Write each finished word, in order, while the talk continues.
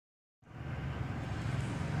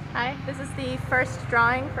Hi, this is the first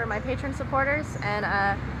drawing for my patron supporters, and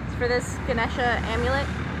it's for this Ganesha amulet.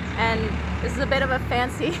 And this is a bit of a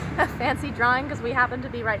fancy drawing because we happen to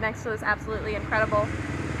be right next to this absolutely incredible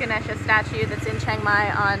Ganesha statue that's in Chiang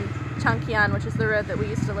Mai on Changkian, which is the road that we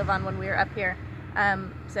used to live on when we were up here.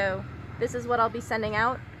 So this is what I'll be sending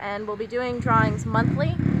out, and we'll be doing drawings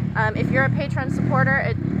monthly. If you're a patron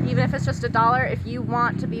supporter, even if it's just $1, if you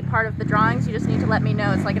want to be part of the drawings, you just need to let me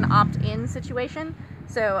know. It's like an opt-in situation.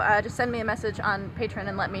 So just send me a message on Patreon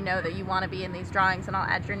and let me know that you want to be in these drawings, and I'll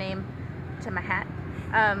add your name to my hat.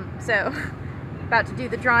 So about to do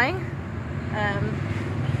the drawing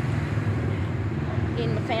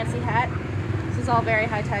in the fancy hat. This is all very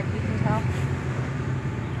high tech, you can tell.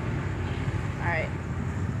 Alright,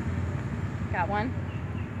 got one.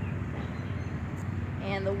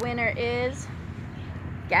 And the winner is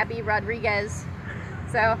Gabby Rodriguez.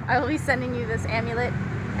 So I will be sending you this amulet,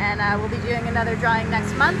 and we'll be doing another drawing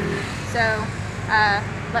next month. So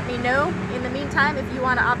let me know in the meantime if you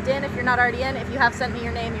want to opt in, if you're not already in. If you have sent me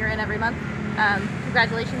your name, you're in every month.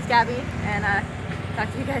 Congratulations, Gabby, and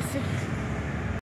talk to you guys soon.